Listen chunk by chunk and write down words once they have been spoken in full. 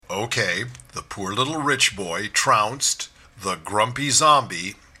Okay, the poor little rich boy trounced the grumpy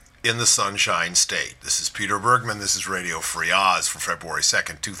zombie in the Sunshine State. This is Peter Bergman. This is Radio Free Oz for February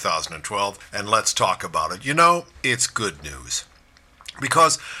 2nd, 2012, and let's talk about it. You know, it's good news.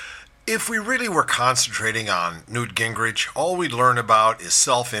 Because if we really were concentrating on Newt Gingrich, all we'd learn about is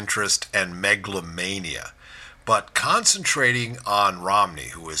self-interest and megalomania. But concentrating on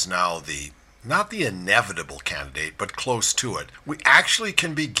Romney, who is now not the inevitable candidate, but close to it, we actually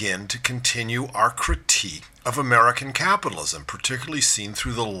can begin to continue our critique of American capitalism, particularly seen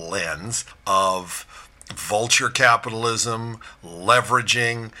through the lens of vulture capitalism,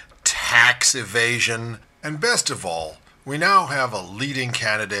 leveraging, tax evasion, and best of all, we now have a leading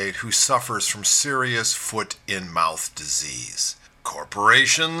candidate who suffers from serious foot-in-mouth disease.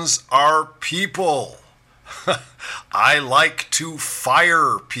 Corporations are people. I like to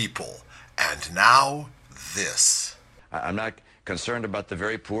fire people. And now, this. I'm not concerned about the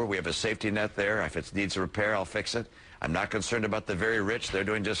very poor. We have a safety net there. If it needs a repair, I'll fix it. I'm not concerned about the very rich. They're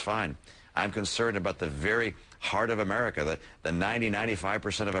doing just fine. I'm concerned about the very heart of America, the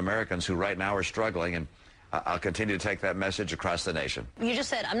 95% of Americans who right now are struggling, and I'll continue to take that message across the nation. You just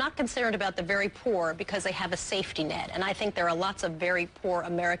said, I'm not concerned about the very poor because they have a safety net. And I think there are lots of very poor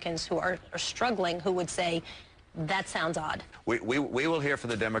Americans who are struggling who would say, that sounds odd. We will hear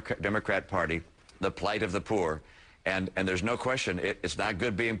from the Democrat Party the plight of the poor, and there's no question it's not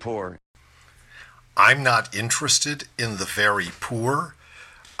good being poor. I'm not interested in the very poor.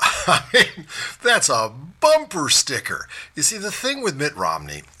 I mean, that's a bumper sticker. You see, the thing with Mitt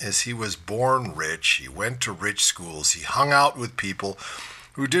Romney is he was born rich, he went to rich schools, he hung out with people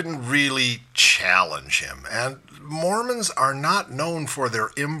who didn't really challenge him. And Mormons are not known for their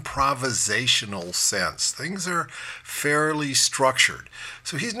improvisational sense. Things are fairly structured.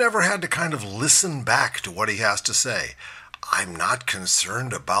 So he's never had to kind of listen back to what he has to say. I'm not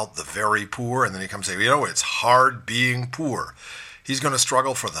concerned about the very poor. And then he comes and says, it's hard being poor. He's going to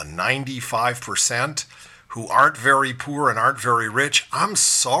struggle for the 95% who aren't very poor and aren't very rich. I'm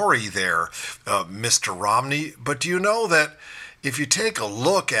sorry there, Mr. Romney, but do you know that if you take a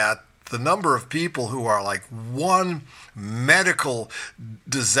look at the number of people who are like one medical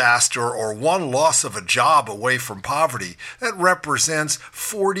disaster or one loss of a job away from poverty, that represents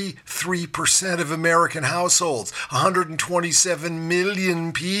 43% of American households, 127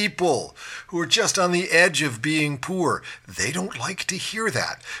 million people who are just on the edge of being poor. They don't like to hear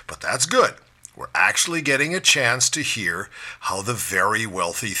that, but that's good. We're actually getting a chance to hear how the very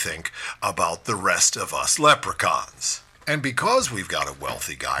wealthy think about the rest of us leprechauns. And because we've got a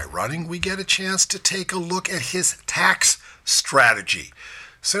wealthy guy running, we get a chance to take a look at his tax strategy.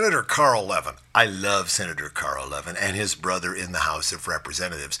 Senator Carl Levin, I love Senator Carl Levin and his brother in the House of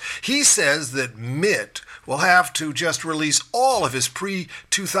Representatives. He says that Mitt will have to just release all of his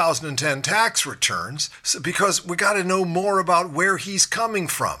pre-2010 tax returns because we got to know more about where he's coming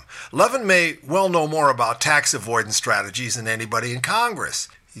from. Levin may well know more about tax avoidance strategies than anybody in Congress.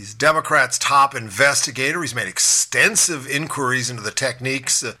 He's Democrats' top investigator. He's made extensive inquiries into the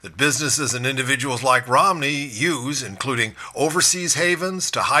techniques that businesses and individuals like Romney use, including overseas havens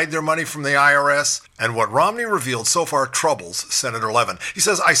to hide their money from the IRS. And what Romney revealed so far troubles Senator Levin. He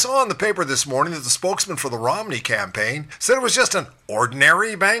says, I saw in the paper this morning that the spokesman for the Romney campaign said it was just an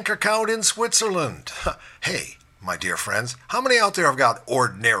ordinary bank account in Switzerland. Hey, my dear friends, how many out there have got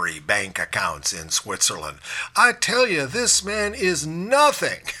ordinary bank accounts in Switzerland? I tell you, this man is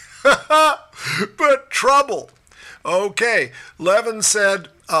nothing but trouble. Okay, Levin said,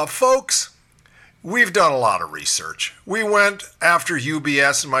 folks, we've done a lot of research. We went after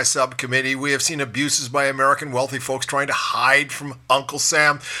UBS in my subcommittee. We have seen abuses by American wealthy folks trying to hide from Uncle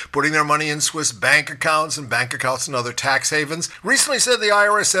Sam, putting their money in Swiss bank accounts and other tax havens. Recently said the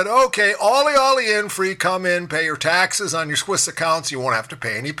IRS said, okay, ollie in, free, come in, pay your taxes on your Swiss accounts. You won't have to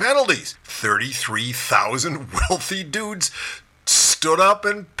pay any penalties. 33,000 wealthy dudes stood up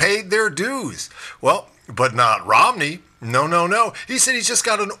and paid their dues. Well, but not Romney. No. He said he's just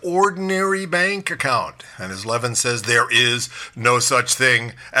got an ordinary bank account. And as Levin says, there is no such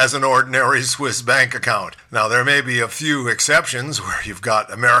thing as an ordinary Swiss bank account. Now, there may be a few exceptions where you've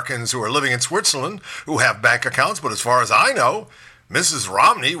got Americans who are living in Switzerland who have bank accounts, but as far as I know, Mrs.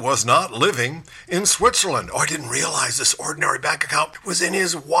 Romney was not living in Switzerland. Oh, I didn't realize this ordinary bank account was in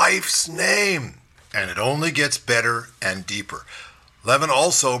his wife's name. And it only gets better and deeper. Levin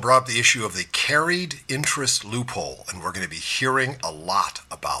also brought up the issue of the carried interest loophole, and we're going to be hearing a lot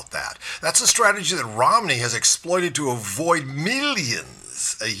about that. That's a strategy that Romney has exploited to avoid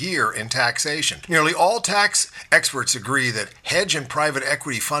millions a year in taxation. Nearly all tax experts agree that hedge and private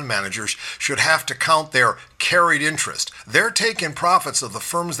equity fund managers should have to count their carried interest. They're taking profits of the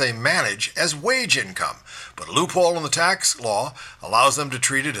firms they manage as wage income. But a loophole in the tax law allows them to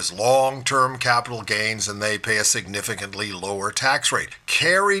treat it as long-term capital gains, and they pay a significantly lower tax rate.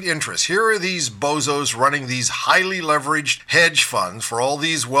 Carried interest. Here are these bozos running these highly leveraged hedge funds for all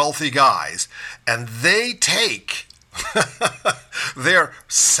these wealthy guys, and they take their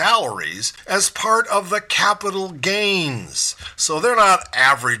salaries as part of the capital gains. So they're not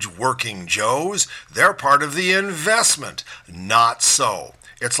average working Joes. They're part of the investment. Not so.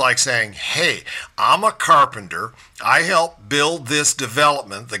 It's like saying, hey, I'm a carpenter. I helped build this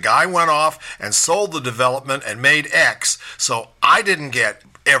development. The guy went off and sold the development and made X. So I didn't get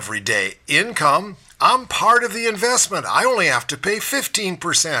everyday income. I'm part of the investment. I only have to pay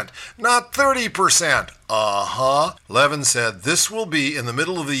 15%, not 30%. Levin said this will be, in the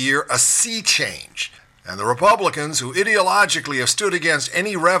middle of the year, a sea change. And the Republicans, who ideologically have stood against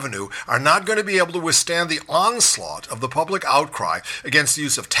any revenue, are not going to be able to withstand the onslaught of the public outcry against the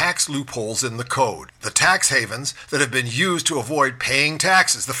use of tax loopholes in the code. The tax havens that have been used to avoid paying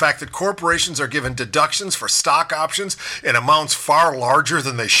taxes. The fact that corporations are given deductions for stock options in amounts far larger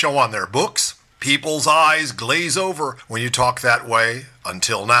than they show on their books. People's eyes glaze over when you talk that way,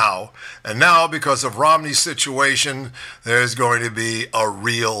 until now. And now, because of Romney's situation, there's going to be a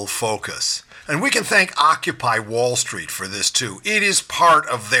real focus. And we can thank Occupy Wall Street for this too. It is part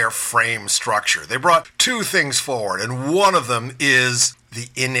of their frame structure. They brought two things forward, and one of them is the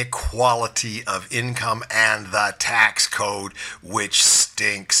inequality of income and the tax code, which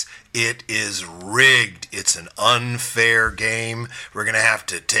stinks. It is rigged. It's an unfair game. We're going to have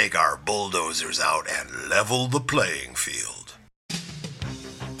to take our bulldozers out and level the playing field.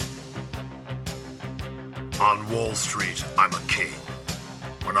 On Wall Street, I'm a king.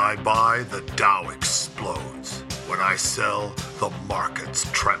 When I buy, the Dow explodes. When I sell, the markets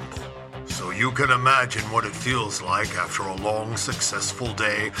tremble. So you can imagine what it feels like after a long, successful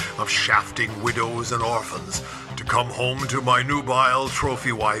day of shafting widows and orphans to come home to my nubile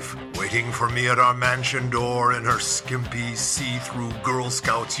trophy wife waiting for me at our mansion door in her skimpy, see-through Girl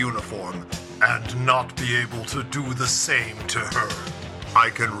Scouts uniform and not be able to do the same to her. I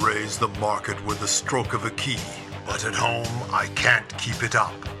can raise the market with the stroke of a key, but at home I can't keep it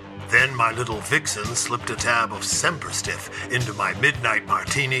up. Then my little vixen slipped a tab of Semperstiff into my midnight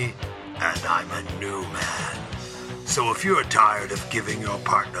martini, and I'm a new man. So if you're tired of giving your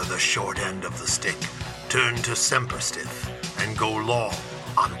partner the short end of the stick, turn to Semperstiff and go long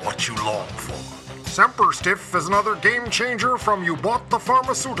on what you long for. Semperstiff is another game changer from You Bought the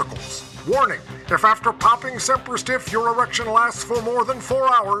Pharmaceuticals. Warning, if after popping Semperstiff your erection lasts for more than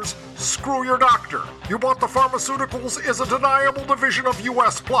 4 hours, screw your doctor. You Bought the Pharmaceuticals is a deniable division of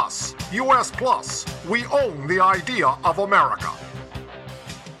US Plus. US Plus, we own the idea of America.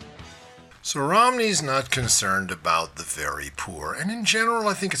 So Romney's not concerned about the very poor. And in general,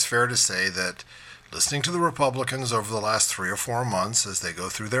 I think it's fair to say that listening to the Republicans over the last 3 or 4 months as they go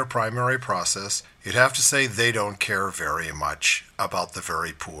through their primary process, you'd have to say they don't care very much about the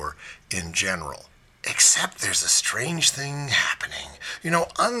very poor in general. Except there's a strange thing happening.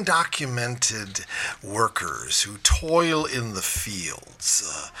 Undocumented workers who toil in the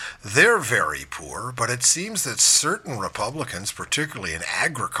fields, they're very poor, but it seems that certain Republicans, particularly in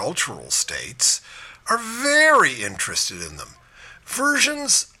agricultural states, are very interested in them.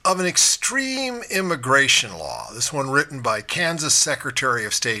 Versions of an extreme immigration law, this one written by Kansas Secretary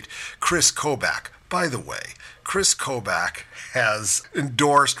of State Chris Kobach. By the way, Chris Kobach has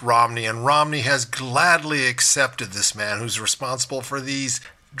endorsed Romney, and Romney has gladly accepted this man who's responsible for these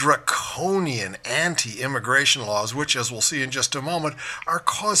draconian anti-immigration laws, which, as we'll see in just a moment, are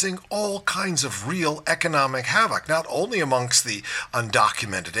causing all kinds of real economic havoc, not only amongst the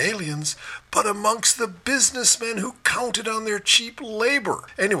undocumented aliens, but amongst the businessmen who counted on their cheap labor.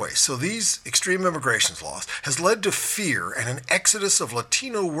 Anyway, so these extreme immigration laws has led to fear and an exodus of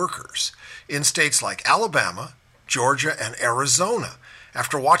Latino workers in states like Alabama, Georgia, and Arizona.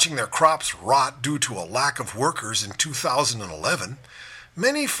 After watching their crops rot due to a lack of workers in 2011,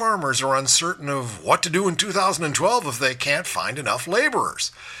 many farmers are uncertain of what to do in 2012 if they can't find enough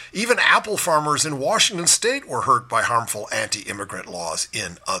laborers. Even apple farmers in Washington state were hurt by harmful anti-immigrant laws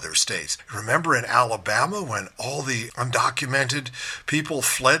in other states. Remember in Alabama when all the undocumented people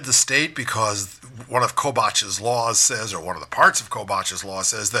fled the state because one of Kobach's laws says, or one of the parts of Kobach's law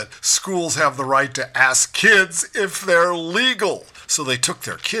says, that schools have the right to ask kids if they're legal. So they took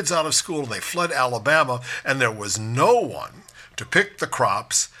their kids out of school and they fled Alabama, and there was no one to pick the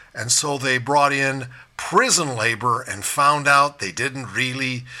crops, and so they brought in prison labor and found out they didn't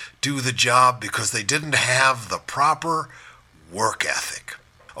really do the job because they didn't have the proper work ethic.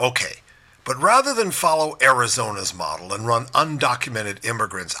 Okay, But rather than follow Arizona's model and run undocumented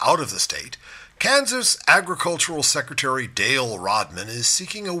immigrants out of the state, Kansas Agricultural Secretary Dale Rodman is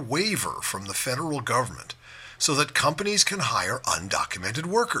seeking a waiver from the federal government so that companies can hire undocumented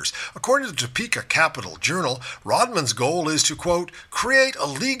workers. According to Topeka Capital Journal, Rodman's goal is to, quote, create a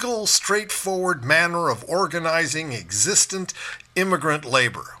legal, straightforward manner of organizing existent immigrant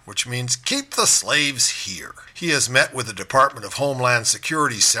labor, which means keep the slaves here. He has met with the Department of Homeland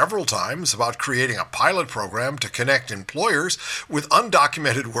Security several times about creating a pilot program to connect employers with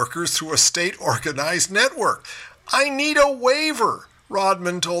undocumented workers through a state-organized network. I need a waiver,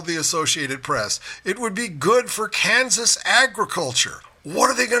 Rodman told the Associated Press. It would be good for Kansas agriculture. What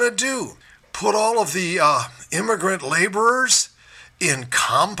are they going to do? Put all of the immigrant laborers in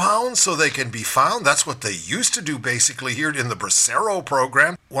compounds so they can be found? That's what they used to do basically here in the Bracero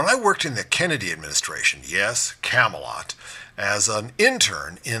program. When I worked in the Kennedy administration, yes, Camelot, as an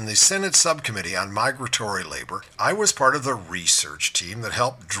intern in the Senate Subcommittee on Migratory Labor, I was part of the research team that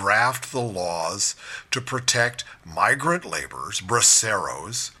helped draft the laws to protect migrant laborers,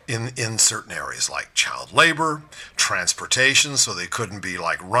 braceros, in certain areas like child labor, transportation, so they couldn't be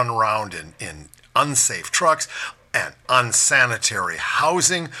like run around in unsafe trucks, and unsanitary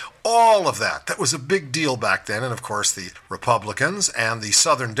housing, all of that. That was a big deal back then. And of course, the Republicans and the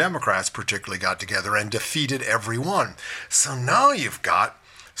Southern Democrats particularly got together and defeated every one. So now you've got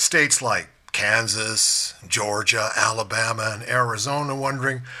states like Kansas, Georgia, Alabama, and Arizona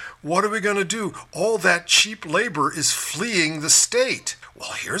wondering, what are we going to do? All that cheap labor is fleeing the state.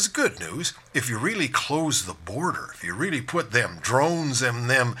 Well, here's good news. If you really close the border, if you really put them drones and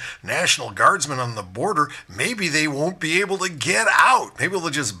them National Guardsmen on the border, maybe they won't be able to get out. Maybe they'll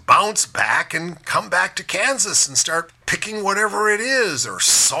just bounce back and come back to Kansas and start picking whatever it is or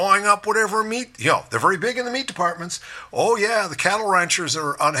sawing up whatever meat. They're very big in the meat departments. Oh, yeah, the cattle ranchers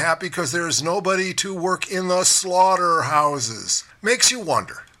are unhappy because there's nobody to work in the slaughterhouses. Makes you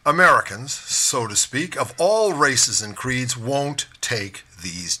wonder. Americans, so to speak, of all races and creeds won't take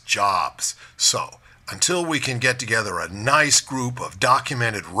these jobs. So, until we can get together a nice group of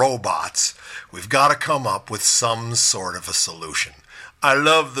documented robots, we've got to come up with some sort of a solution. I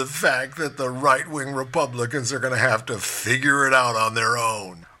love the fact that the right-wing Republicans are going to have to figure it out on their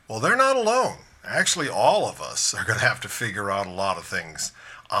own. Well, they're not alone. Actually, all of us are going to have to figure out a lot of things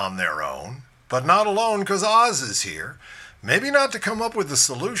on their own. But not alone, because Oz is here. Maybe not to come up with the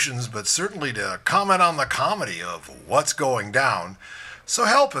solutions, but certainly to comment on the comedy of what's going down. So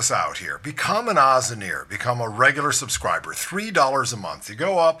help us out here. Become an Ozoneer. Become a regular subscriber. $3 a month. You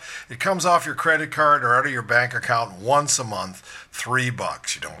go up, it comes off your credit card or out of your bank account once a month,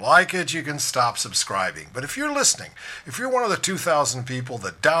 $3. You don't like it, you can stop subscribing. But if you're listening, if you're one of the 2,000 people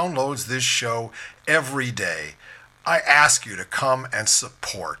that downloads this show every day, I ask you to come and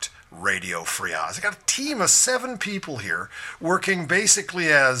support Radio Free Oz. I got a team of 7 people here working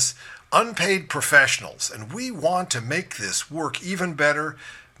basically as unpaid professionals, and we want to make this work even better,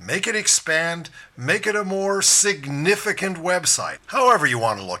 make it expand, make it a more significant website, however you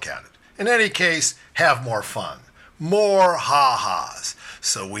want to look at it. In any case, have more fun, more ha-has.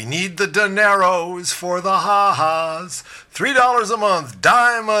 So we need the dineros for the ha-has. $3 a month,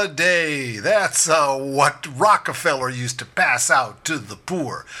 dime a day. That's what Rockefeller used to pass out to the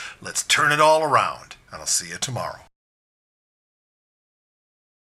poor. Let's turn it all around, and I'll see you tomorrow.